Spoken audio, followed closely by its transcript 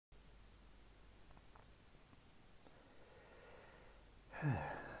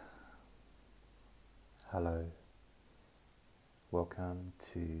Hello, welcome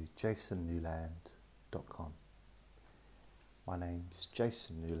to jasonnewland.com. My name's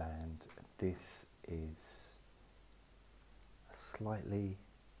Jason Newland. This is a slightly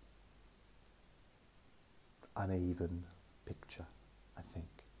uneven picture, I think,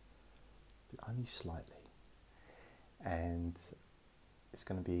 but only slightly. And it's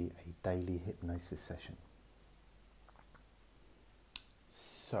going to be a daily hypnosis session.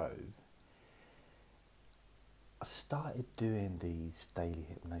 So, I started doing these daily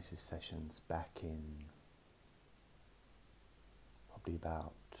hypnosis sessions back in probably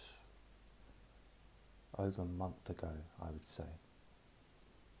about over a month ago, I would say.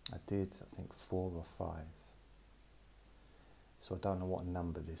 I did, I think, 4 or 5. So I don't know what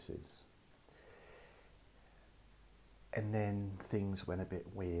number this is. And then things went a bit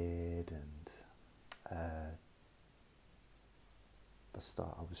weird, and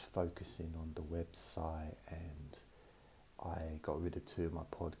I was focusing on the website, and I got rid of 2 of my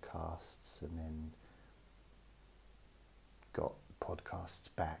podcasts, and then got podcasts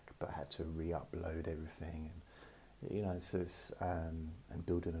back, but had to re-upload everything, and so it's and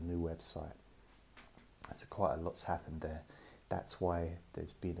building a new website. So quite a lot's happened there. That's why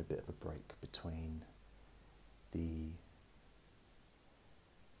there's been a bit of a break between the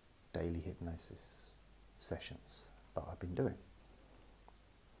daily hypnosis sessions that I've been doing.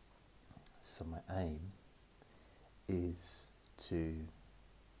 So my aim is to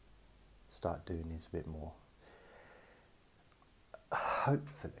start doing these a bit more.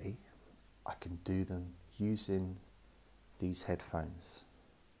 Hopefully I can do them using these headphones,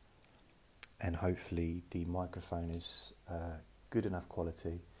 and hopefully the microphone is good enough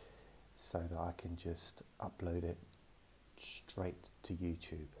quality so that I can just upload it straight to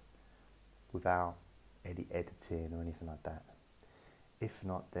YouTube without any editing or anything like that. If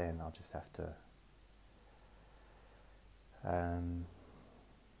not, then I'll just have to I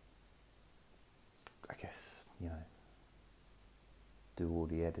guess, do all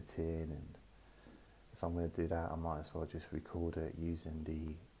the editing, and if I'm going to do that, I might as well just record it using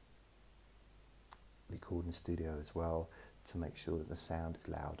the recording studio as well, to make sure that the sound is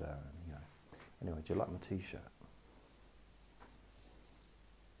louder. And anyway, do you like my t-shirt?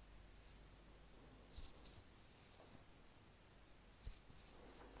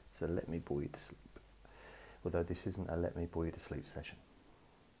 So let me bore you to sleep, although this isn't a let me bore you to sleep session.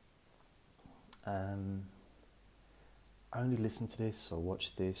 Only listen to this or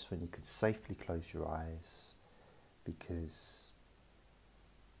watch this when you can safely close your eyes, because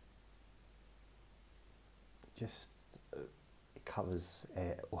it covers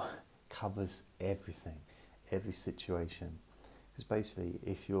everything, every situation. Because basically,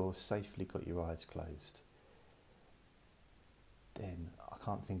 if you're safely got your eyes closed, then I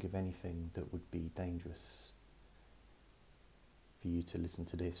can't think of anything that would be dangerous for you to listen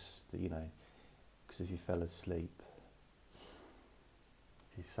to this, because if you fell asleep,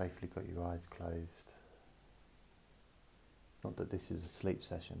 if you safely got your eyes closed, not that this is a sleep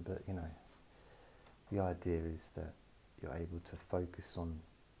session, but the idea is that you're able to focus on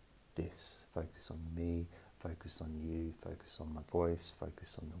this, focus on me, focus on you, focus on my voice,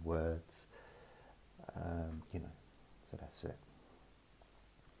 focus on the words, so that's it.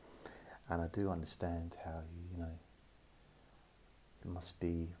 And I do understand how it must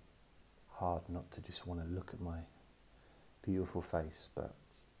be hard not to just want to look at my beautiful face, but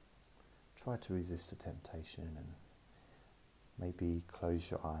try to resist the temptation and maybe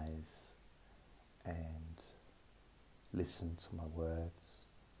close your eyes and listen to my words.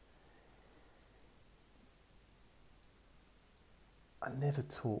 I never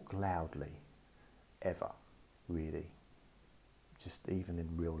talk loudly, ever, really. Just even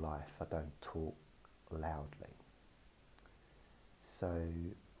in real life, I don't talk loudly. So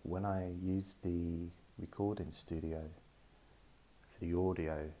when I use the recording studio for the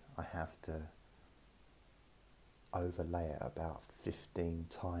audio, I have to overlay it about 15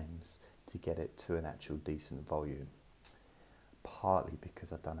 times to get it to an actual decent volume. Partly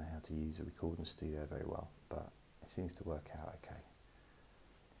because I don't know how to use a recording studio very well, but it seems to work out okay.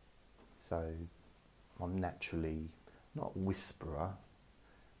 So I'm naturally not a whisperer,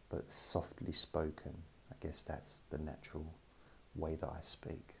 but softly spoken. I guess that's the natural way that I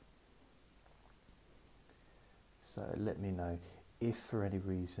speak. So let me know if for any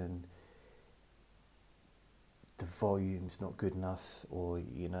reason the volume's not good enough, or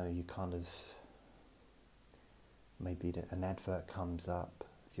you kind of, maybe an advert comes up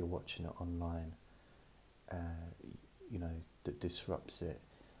if you're watching it online, that disrupts it.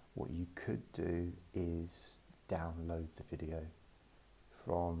 What you could do is download the video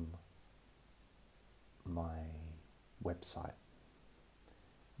from my website.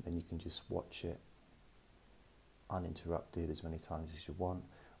 Then you can just watch it uninterrupted as many times as you want,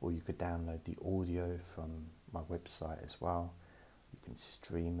 or you could download the audio from my website as well. You can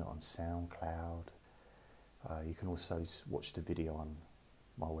stream it on SoundCloud. You can also watch the video on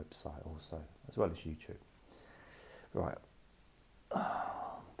my website also, as well as YouTube. Right,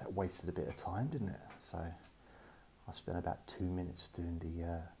 that wasted a bit of time, didn't it? So I spent about 2 minutes doing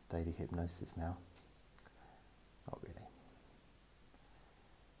the daily hypnosis now. Not really.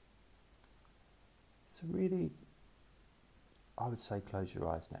 So really, I would say close your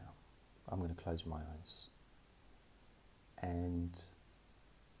eyes now. I'm going to close my eyes. And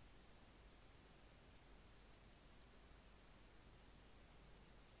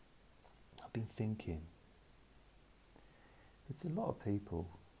I've been thinking, there's a lot of people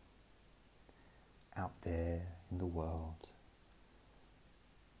out there in the world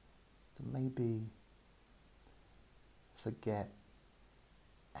that maybe forget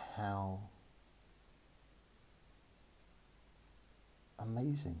how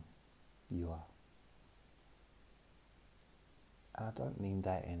amazing you are. And I don't mean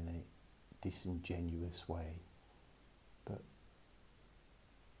that in a disingenuous way, but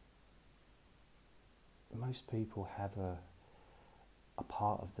most people have a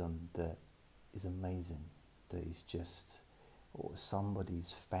part of them that is amazing, that is just, or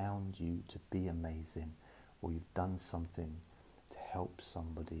somebody's found you to be amazing, or you've done something to help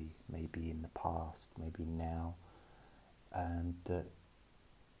somebody, maybe in the past, maybe now, and that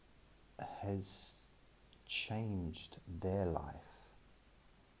has changed their life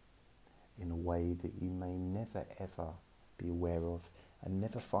in a way that you may never ever be aware of and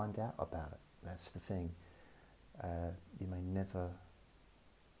never find out about it. That's the thing. You may never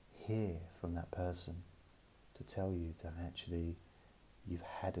hear from that person to tell you that actually you've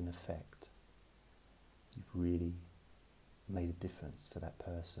had an effect. You've really made a difference to that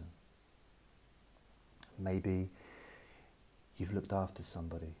person. Maybe you've looked after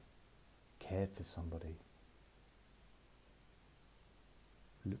somebody, cared for somebody,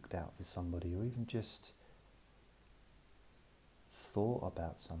 looked out for somebody, or even just thought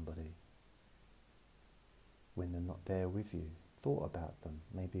about somebody when they're not there with you, thought about them,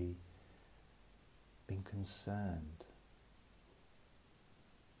 maybe been concerned.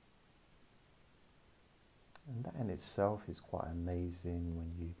 And that in itself is quite amazing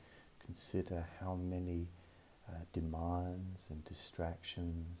when you consider how many demands and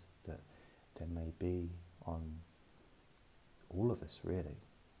distractions that there may be on all of us, really.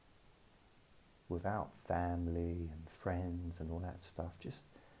 Without family and friends and all that stuff, just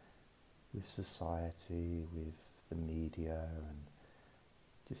with society, with the media, and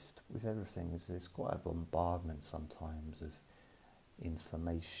just with everything. There's quite a bombardment sometimes of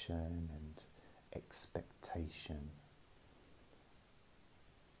information and expectation.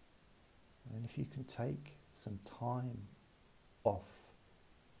 And if you can take some time off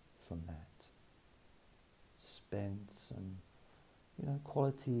from that, spend some,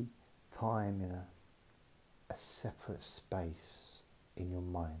 quality time in a separate space in your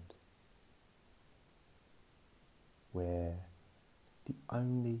mind, where the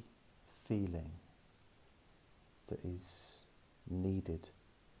only feeling that is needed,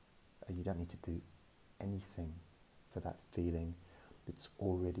 and you don't need to do anything for that feeling that's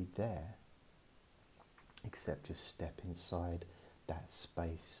already there, except just step inside that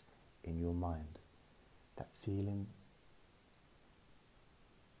space in your mind, that feeling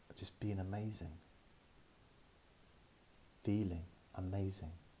of just being amazing, feeling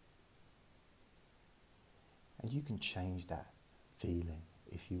amazing. And you can change that feeling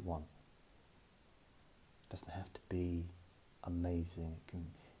if you want. It doesn't have to be amazing. It can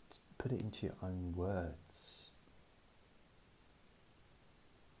put it into your own words.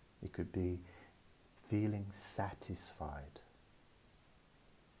 It could be feeling satisfied,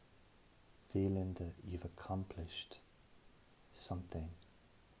 feeling that you've accomplished something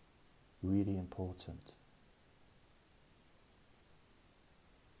really important.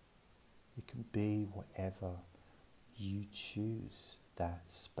 It can be whatever you choose, that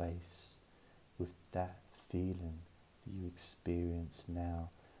space with that feeling that you experience now,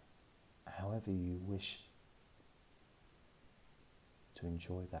 however you wish to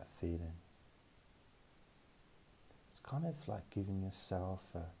enjoy that feeling. It's kind of like giving yourself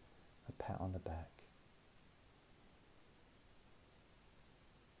a pat on the back.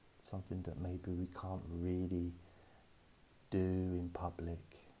 Something that maybe we can't really do in public,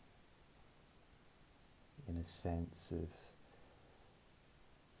 in a sense of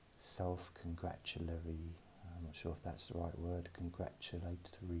self-congratulatory, I'm not sure if that's the right word,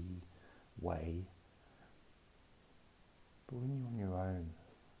 congratulatory way, But when you're on your own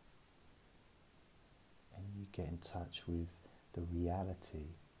and you get in touch with the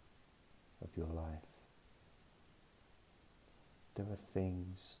reality of your life, there are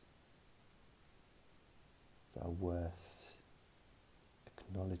things that are worth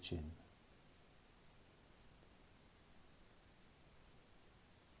acknowledging.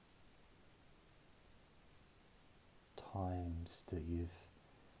 Times that you've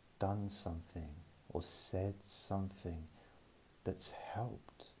done something or said something that's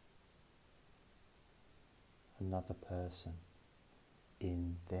helped another person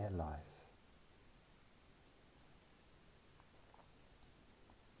in their life.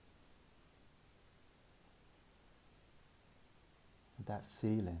 That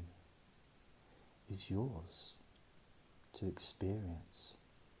feeling is yours to experience.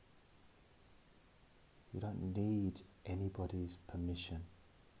 You don't need anybody's permission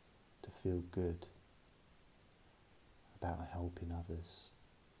to feel good about helping others.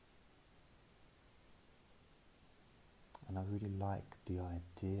 And I really like the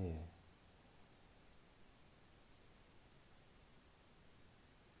idea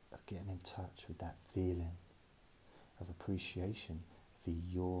of getting in touch with that feeling of appreciation for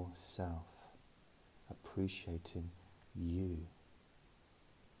yourself, appreciating you,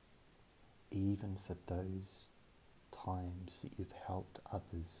 even for those times that you've helped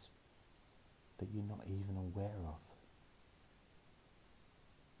others that you're not even aware of,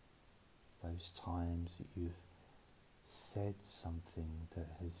 those times that you've said something that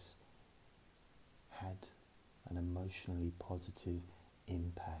has had an emotionally positive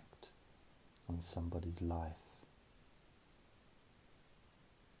impact on somebody's life.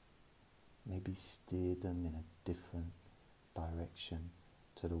 Maybe steer them in a different direction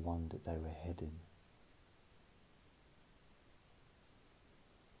to the one that they were heading.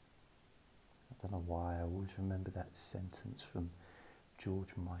 I don't know why, I always remember that sentence from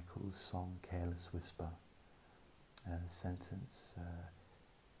George Michael's song Careless Whisper. The sentence,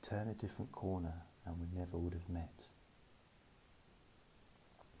 turn a different corner and we never would have met.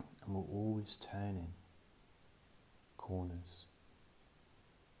 And we're always turning corners.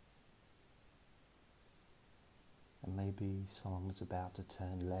 And maybe someone was about to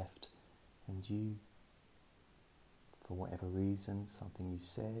turn left and you, for whatever reason, something you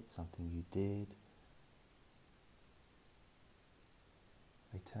said, something you did,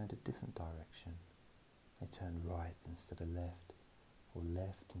 they turned a different direction. They turned right instead of left, or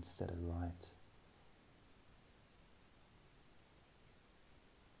left instead of right.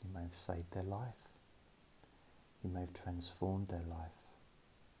 You may have saved their life. You may have transformed their life.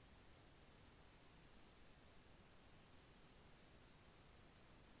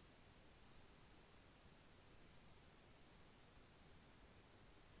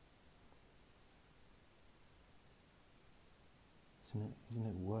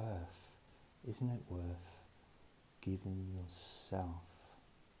 Isn't it worth giving yourself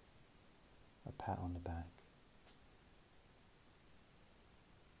a pat on the back,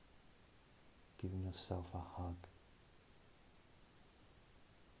 giving yourself a hug,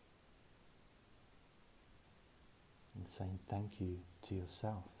 and saying thank you to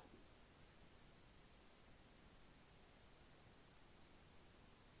yourself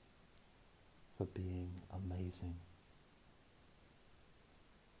for being amazing?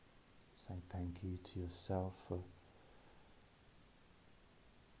 Saying thank you to yourself for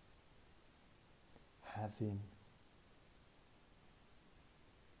having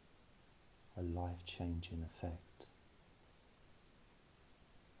a life-changing effect,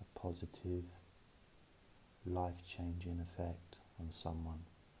 a positive, life-changing effect on someone,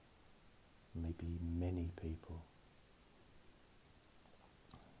 maybe many people,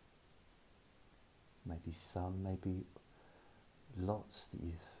 maybe some, maybe lots that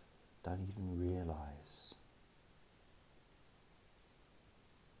you don't even realise.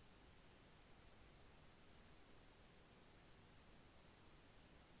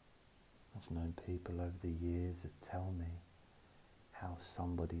 I've known people over the years that tell me how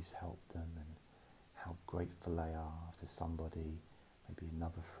somebody's helped them and how grateful they are for somebody, maybe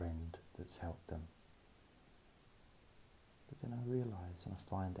another friend that's helped them. But then I realise and I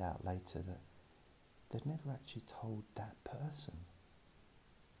find out later that they've never actually told that person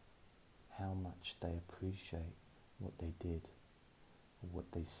how much they appreciate what they did, or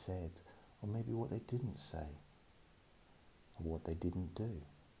what they said, or maybe what they didn't say, or what they didn't do.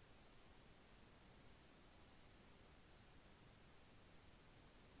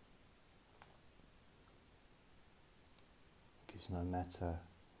 Because no matter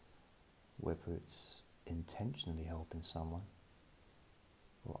whether it's intentionally helping someone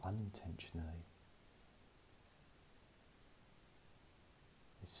or unintentionally,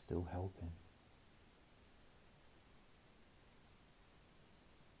 it's still helping.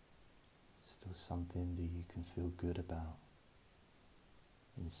 Still something that you can feel good about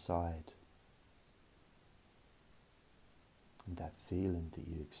inside. And that feeling that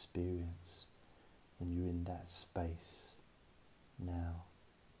you experience when you're in that space now.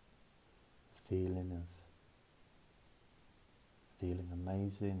 Feeling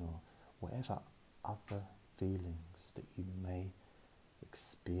amazing, or whatever other feelings that you may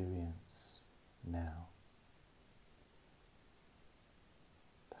experience now.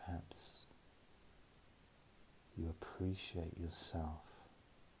 Perhaps you appreciate yourself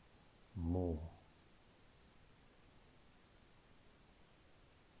more.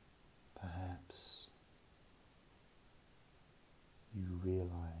 Perhaps you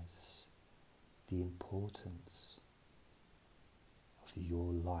realize the importance of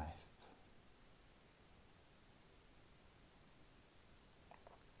your life.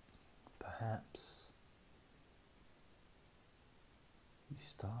 Perhaps you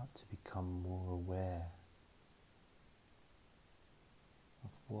start to become more aware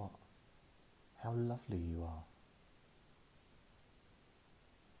of how lovely you are.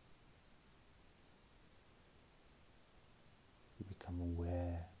 You become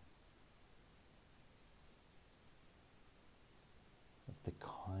aware of the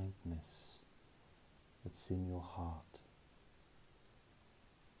kindness that's in your heart.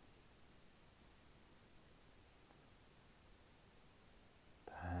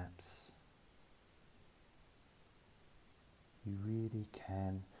 Perhaps you really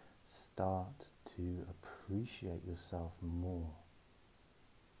can start to appreciate yourself more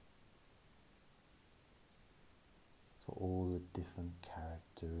for all the different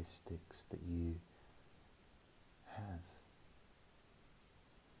characteristics that you have.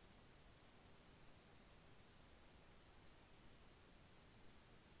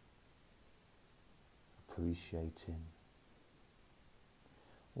 Appreciating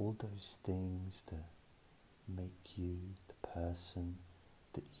all those things that make you the person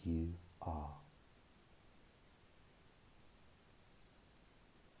that you are.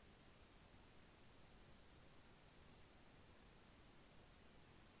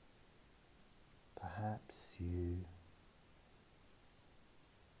 Perhaps you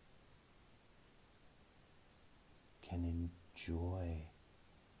can enjoy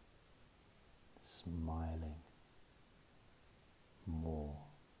smiling more.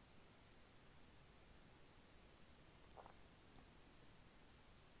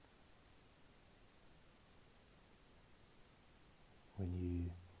 When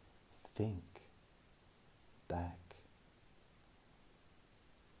you think back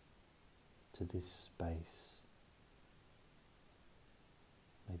to this space,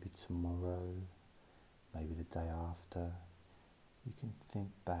 maybe tomorrow, maybe the day after, you can think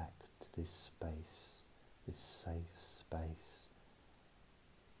back to this space, this safe space,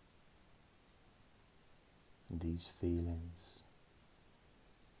 and these feelings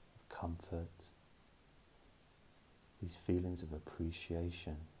of comfort, these feelings of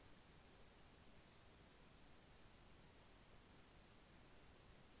appreciation,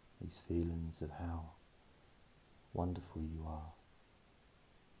 these feelings of how wonderful you are.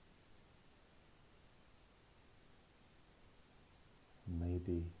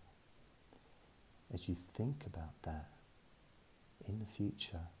 Maybe as you think about that in the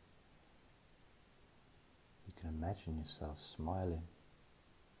future, you can imagine yourself smiling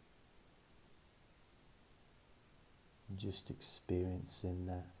and just experiencing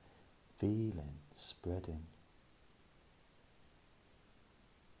that feeling spreading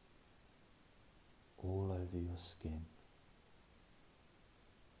all over your skin,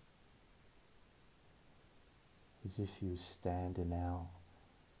 as if you were standing out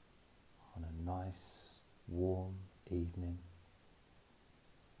on a nice warm evening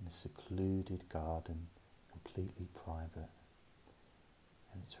in a secluded garden, completely private,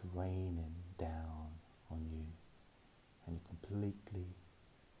 and it's raining down on you, and you're completely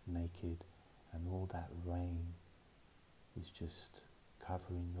naked, and all that rain is just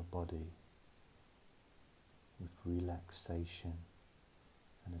covering your body with relaxation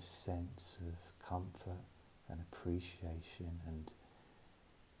and a sense of comfort and appreciation and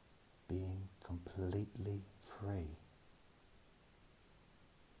being completely free.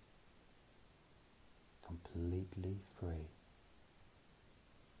 Completely free.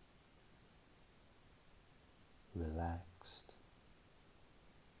 Relaxed.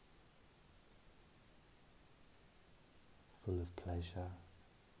 Full of pleasure.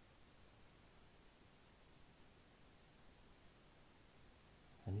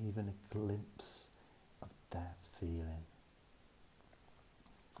 And even a glimpse of that feeling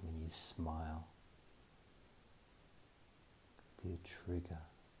you smile could be a trigger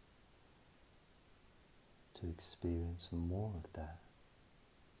to experience more of that.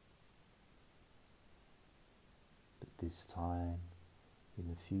 But this time, in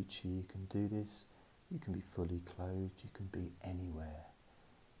the future, you can do this. You can be fully clothed, you can be anywhere,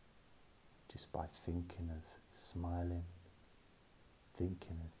 just by thinking of smiling,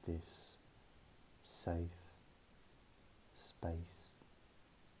 thinking of this safe space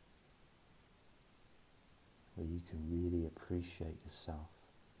where you can really appreciate yourself.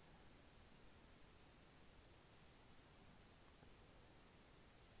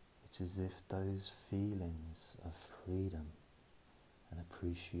 It's as if those feelings of freedom and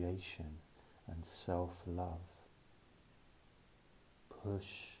appreciation and self-love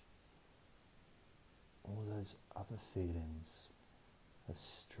push all those other feelings of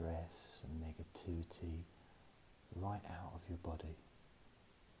stress and negativity right out of your body.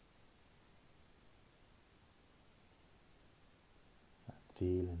 That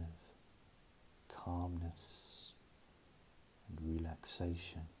feeling of calmness and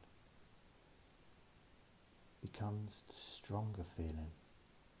relaxation becomes the stronger feeling.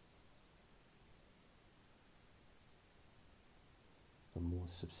 The more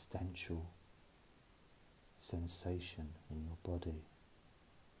substantial sensation in your body,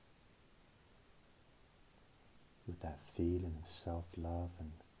 with that feeling of self-love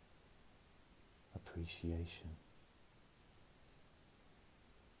and appreciation.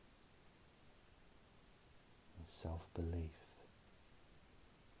 And self-belief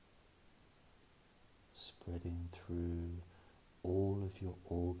spreading through all of your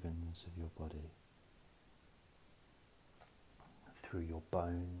organs of your body, through your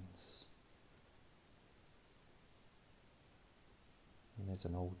bones. And there's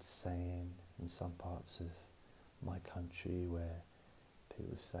an old saying in some parts of my country where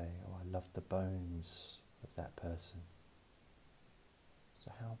people say, oh, I love the bones of that person.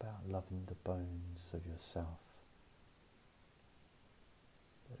 So how about loving the bones of yourself?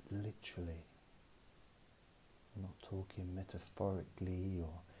 But literally, I'm not talking metaphorically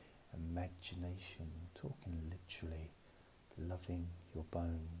or imagination, I'm talking literally, loving your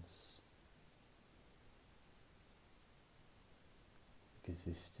bones. Because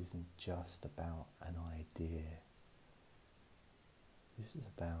this isn't just about an idea. This is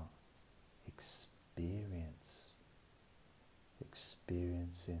about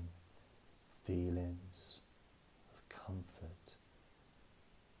experiencing feelings of comfort,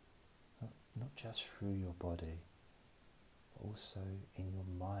 not just through your body, but also in your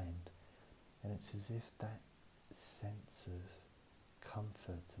mind. And it's as if that sense of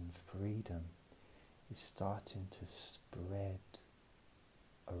comfort and freedom is starting to spread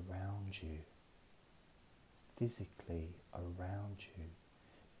around you, physically around you,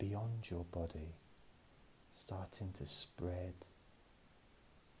 beyond your body, starting to spread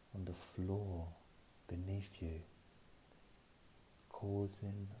on the floor beneath you,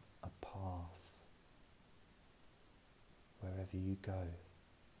 causing a path wherever you go,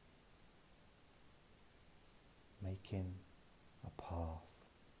 making a path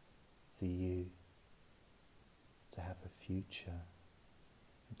for you to have a future,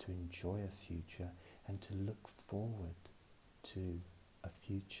 and to enjoy a future, and to look forward to a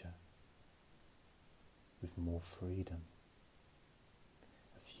future with more freedom,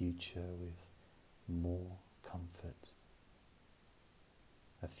 a future with more comfort,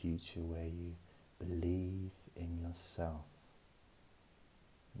 a future where you believe in yourself.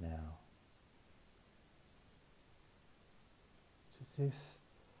 Now, it's as if,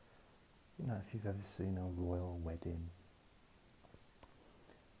 if you've ever seen a royal wedding,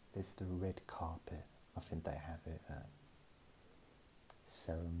 there's the red carpet. I think they have it at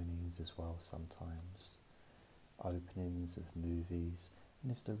ceremonies as well sometimes, openings of movies, and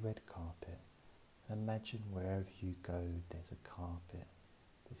there's the red carpet. Imagine wherever you go there's a carpet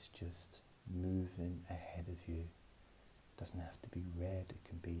that's just moving ahead of you. It doesn't have to be red, it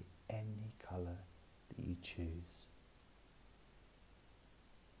can be any colour that you choose.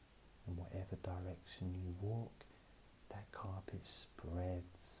 And whatever direction you walk, that carpet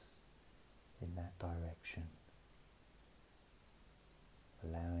spreads in that direction,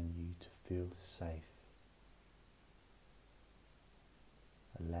 allowing you to feel safe,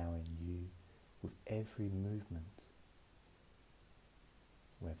 allowing you with every movement,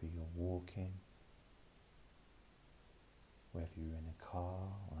 whether you're walking, whether you're in a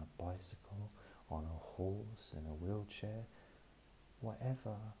car, on a bicycle, on a horse, in a wheelchair,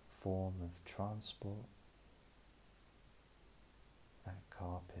 whatever form of transport, that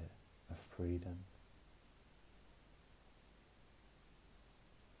carpet of freedom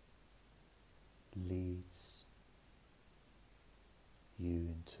leads you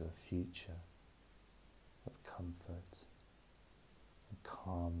into a future of comfort and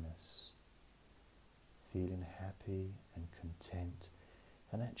calmness, feeling happy and content,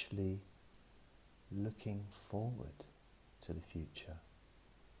 and actually looking forward to the future.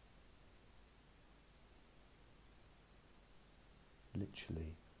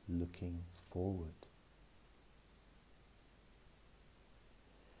 Literally looking forward.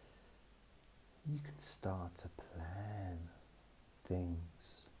 You can start to plan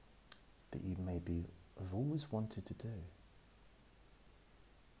things that you maybe have always wanted to do,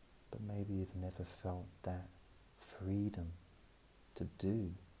 but maybe you've never felt that freedom to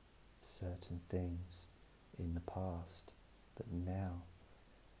do certain things in the past. But now,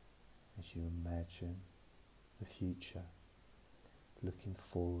 as you imagine the future, looking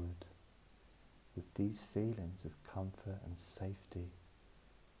forward with these feelings of comfort and safety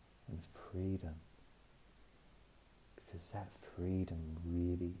and freedom, because that freedom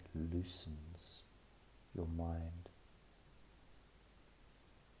really loosens your mind.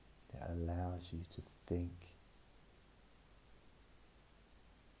 It allows you to think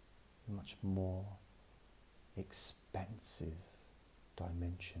in much more expansive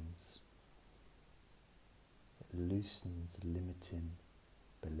dimensions. It loosens limiting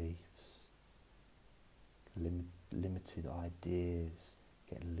beliefs, limited ideas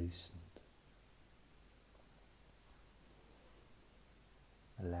get loosened,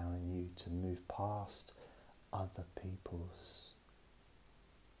 allowing you to move past other people's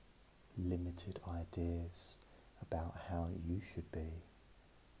limited ideas about how you should be,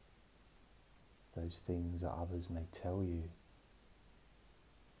 those things that others may tell you,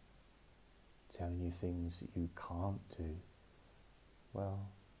 telling you things that you can't do. Well,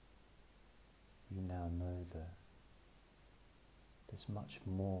 you now know that there's much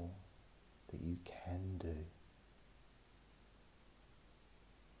more that you can do.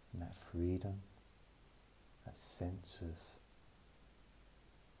 And that freedom, that sense of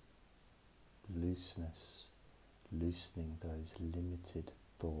looseness, loosening those limited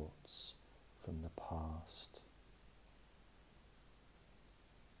thoughts from the past.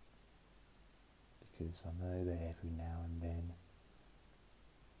 Because I know that every now and then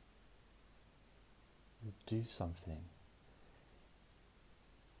you'll do something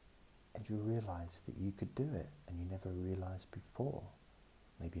and you realise that you could do it, and you never realised before.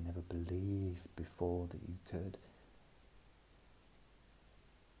 Maybe you never believed before that you could.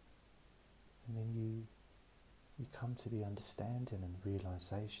 And then you come to the understanding and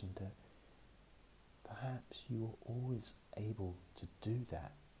realisation that perhaps you were always able to do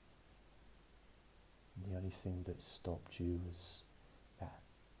that. And the only thing that stopped you was that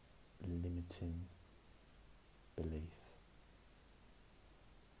limiting belief.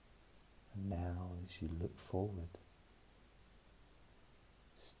 And now, as you look forward,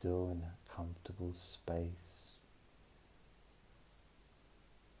 still in that comfortable space,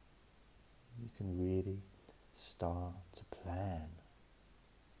 you can really start to plan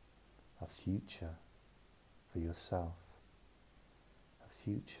a future for yourself, a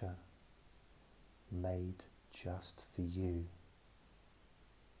future made just for you,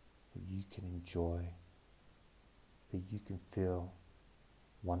 that you can enjoy, that you can feel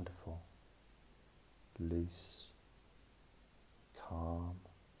wonderful, loose, calm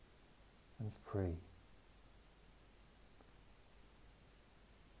and free.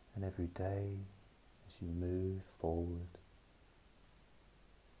 And every day as you move forward,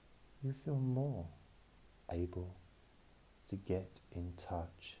 you feel more able to get in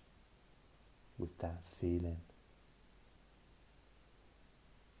touch with that feeling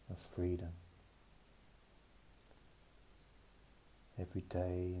of freedom. Every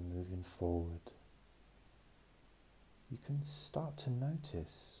day moving forward, you can start to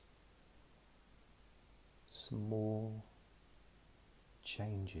notice small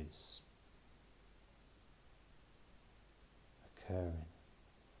changes occurring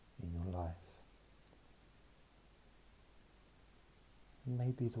in your life.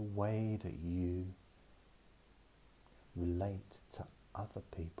 Maybe the way that you relate to other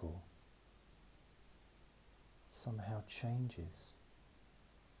people somehow changes,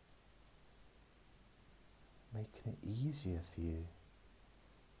 making it easier for you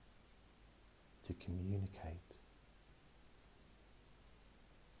to communicate.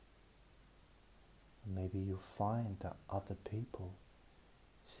 And maybe you'll find that other people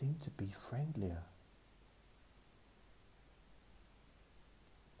seem to be friendlier.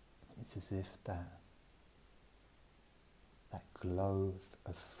 It's as if that glow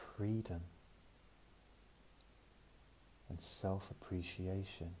of freedom and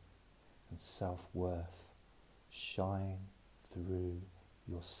self-appreciation and self-worth shine through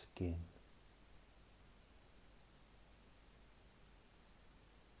your skin.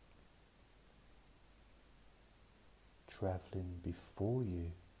 Travelling before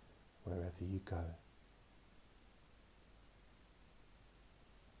you wherever you go.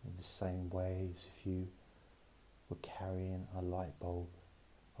 In the same way as if you were carrying a light bulb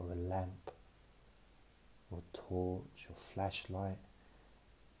or a lamp or a torch or flashlight,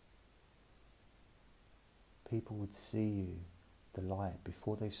 people would see you, the light,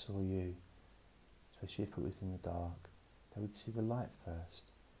 before they saw you, especially if it was in the dark. They would see the light first.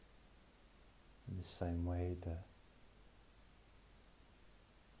 In the same way that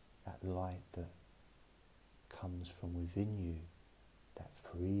light that comes from within you, that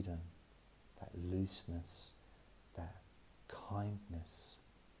freedom, that looseness, that kindness,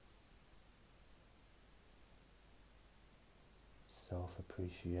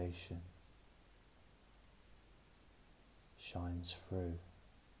 self-appreciation shines through.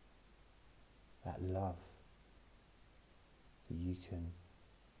 That love that you can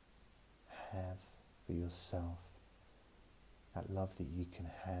have for yourself, that love that you can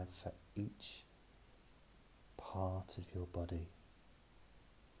have for each part of your body.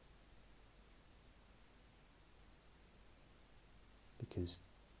 Because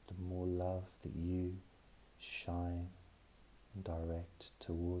the more love that you shine and direct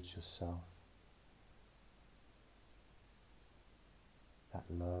towards yourself, that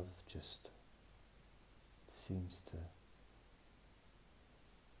love just seems to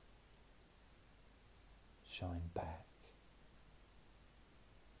shine back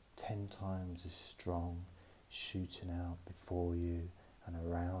 10 times as strong, shooting out before you and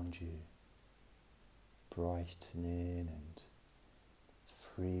around you, brightening and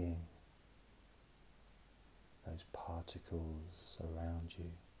freeing those particles around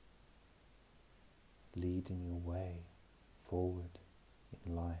you, leading your way forward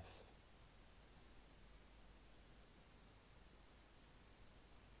in life.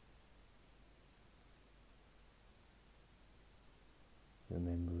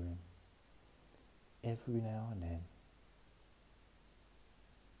 Remembering every now and then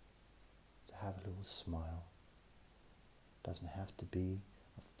to have a little smile. Doesn't have to be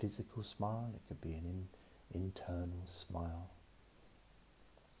a physical smile, it could be an internal smile.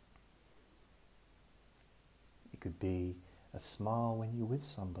 It could be a smile when you're with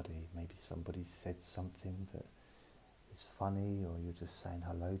somebody. Maybe somebody said something that is funny, or you're just saying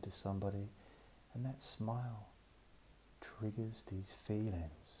hello to somebody, and that smile triggers these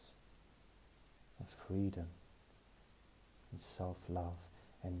feelings of freedom and self-love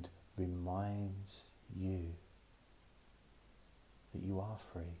and reminds you that you are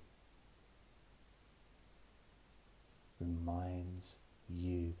free. Reminds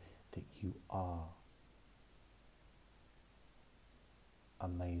you that you are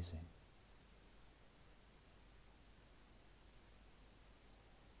amazing.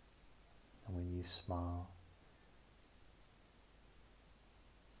 And when you smile,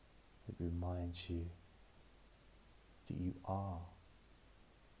 it reminds you that you are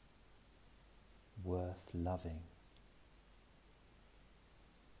worth loving.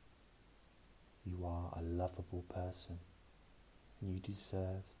 You are a lovable person, and you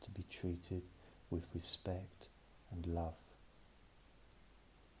deserve to be treated with respect and love.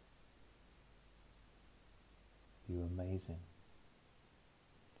 You're amazing.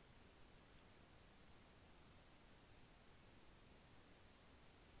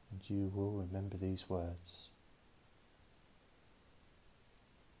 And you will remember these words.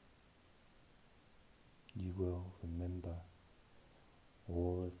 You will remember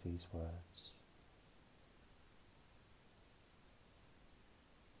all of these words.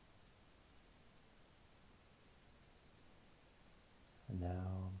 And now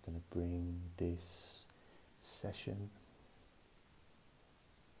I'm going to bring this session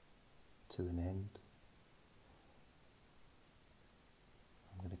to an end.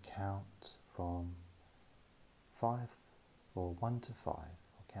 I'm going to count from 5, or 1 to 5.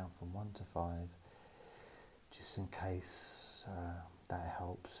 I'll count from 1 to 5, just in case that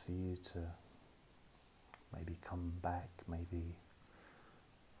helps for you to maybe come back, maybe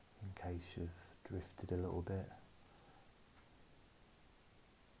in case you've drifted a little bit.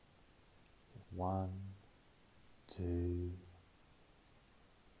 1, 2,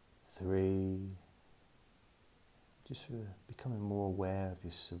 3. Just becoming more aware of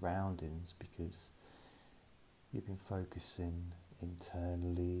your surroundings, because you've been focusing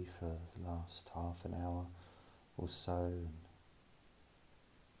internally for the last half an hour or so, and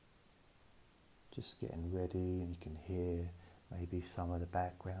just getting ready, and you can hear Maybe some of the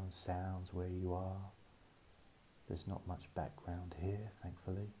background sounds where you are. There's not much background here,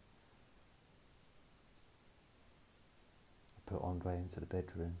 thankfully. I put Andre into the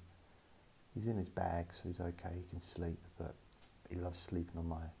bedroom. He's in his bag, so he's okay, he can sleep, but he loves sleeping on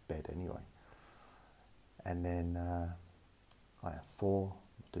my bed anyway. And then I have 4,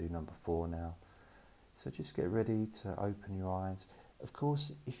 we'll do number 4 now. So just get ready to open your eyes. Of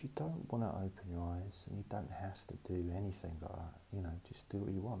course, if you don't want to open your eyes, and you don't have to do anything that just do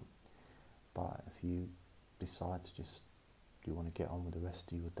what you want. But if you decide to you want to get on with the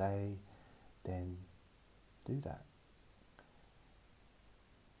rest of your day, then do that.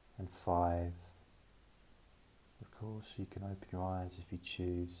 And 5, of course, you can open your eyes if you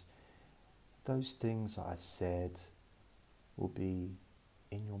choose. Those things that I said will be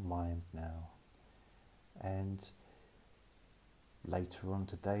in your mind now. And later on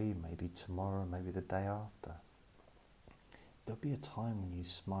today, maybe tomorrow, maybe the day after, there'll be a time when you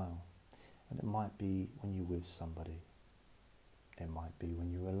smile. And it might be when you're with somebody. It might be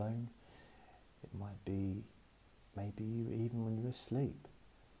when you're alone. It might be maybe even when you're asleep.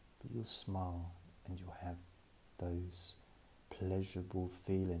 But you'll smile and you'll have those pleasurable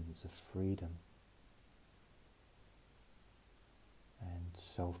feelings of freedom and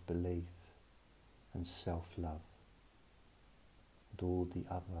self-belief and self-love and all the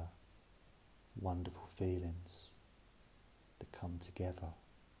other wonderful feelings that come together,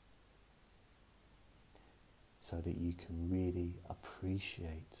 so that you can really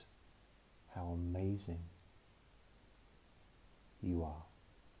appreciate how amazing you are.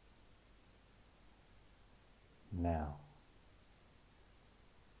 Now,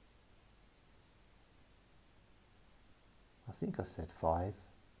 I think I said 5,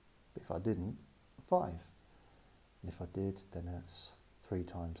 but if I didn't, 5. And if I did, then that's 3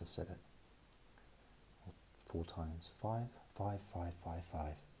 times I said it. Or 4 times. 5, 5, 5, 5,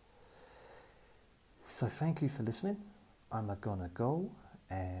 5. So thank you for listening. I'm gonna go,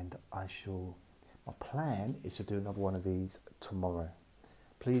 and my plan is to do another one of these tomorrow.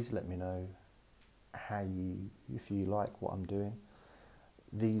 Please let me know if you like what I'm doing.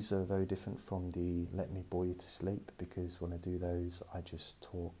 These are very different from the Let Me Bore You to Sleep, because when I do those, I just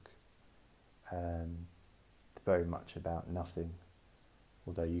talk very much about nothing.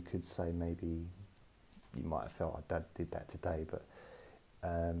 Although you could say maybe you might have felt I did that today, but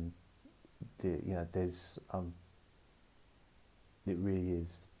there's it really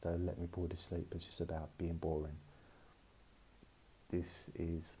is. The Let Me Bore You to Sleep is just about being boring. This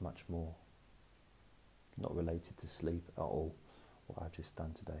is much more not related to sleep at all, what I've just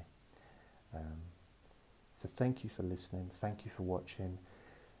done today. So thank you for listening, thank you for watching.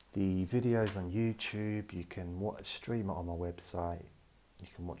 The videos on YouTube, you can stream it on my website, you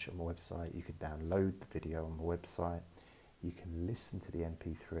can watch it on my website, you can download the video on my website, you can listen to the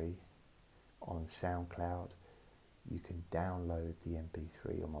MP3 on SoundCloud, you can download the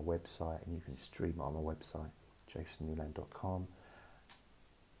MP3 on my website, and you can stream it on my website, jasonnewland.com.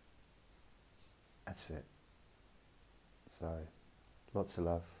 That's it. So, lots of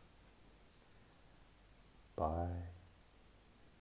love. Bye.